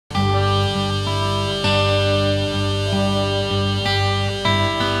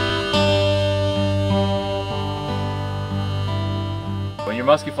you're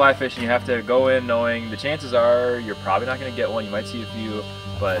musky fly fishing, you have to go in knowing the chances are you're probably not going to get one. You might see a few,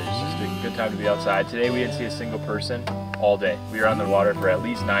 but it's just a good time to be outside. Today we didn't see a single person all day. We were on the water for at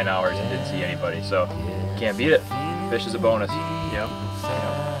least 9 hours and didn't see anybody, so can't beat it. Fish is a bonus. Yep.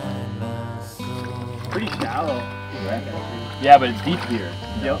 Pretty shallow. Yeah, but it's deep here.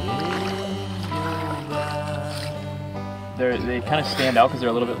 Yep. They kind of stand out because they're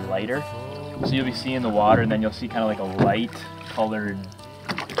a little bit lighter. So you'll be seeing the water, and then you'll see kind of like a light colored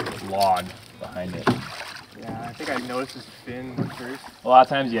log behind it. Yeah, I think I noticed his fin first. A lot of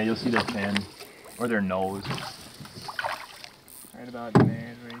times, yeah, you'll see their fin or their nose. Right about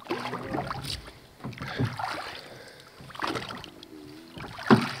there, right there.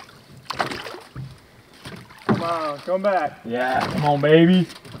 Come on, come back. Yeah, come on, baby.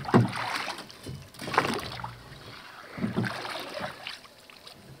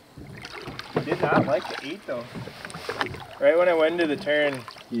 He did not like the 8 though. Right when I went into the turn,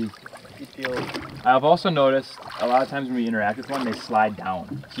 He peeled. I've also noticed a lot of times when we interact with one, they slide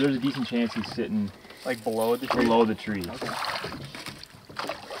down. So there's a decent chance he's sitting Like below the tree? below the tree. Okay.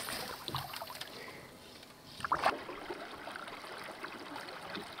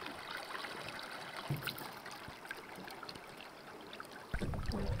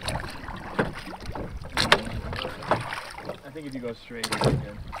 I think if you go straight, you're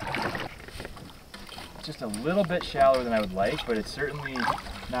good. It's just a little bit shallower than I would like, but it's certainly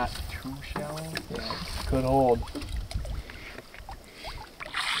not too shallow. Yeah, good hold.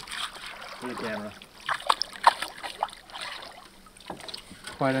 To the camera.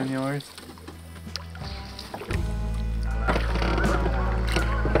 Quite on yours.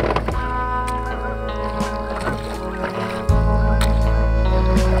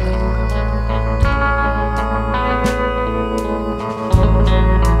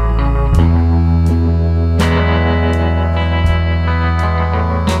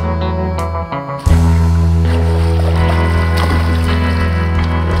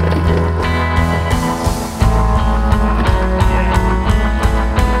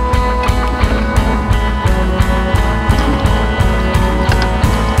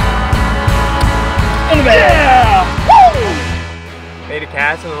 Yeah! Woo! Made a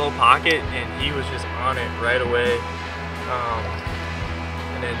cast in a little pocket and he was just on it right away.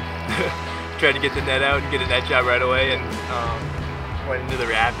 And then tried to get the net out and get a net shot right away and went into the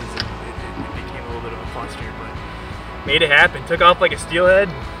rapids and it became a little bit of a cluster, but made it happen. Took off like a steelhead.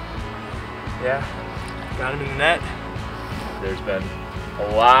 Yeah, got him in the net. There's been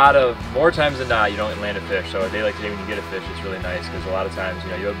a lot of, more times than not, you don't land a fish. So a day like today when you get a fish, it's really nice because a lot of times,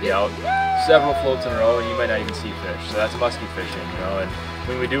 you know, you'll be out several floats in a row and you might not even see fish. So that's musky fishing, you know, and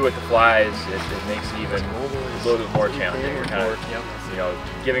when we do it with the flies, it makes it even a little bit more challenging. We're kind of, you know,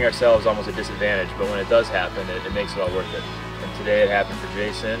 giving ourselves almost a disadvantage, but when it does happen, it makes it all worth it. And today it happened for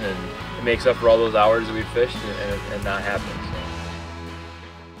Jason, and it makes up for all those hours that we fished and not happening. So.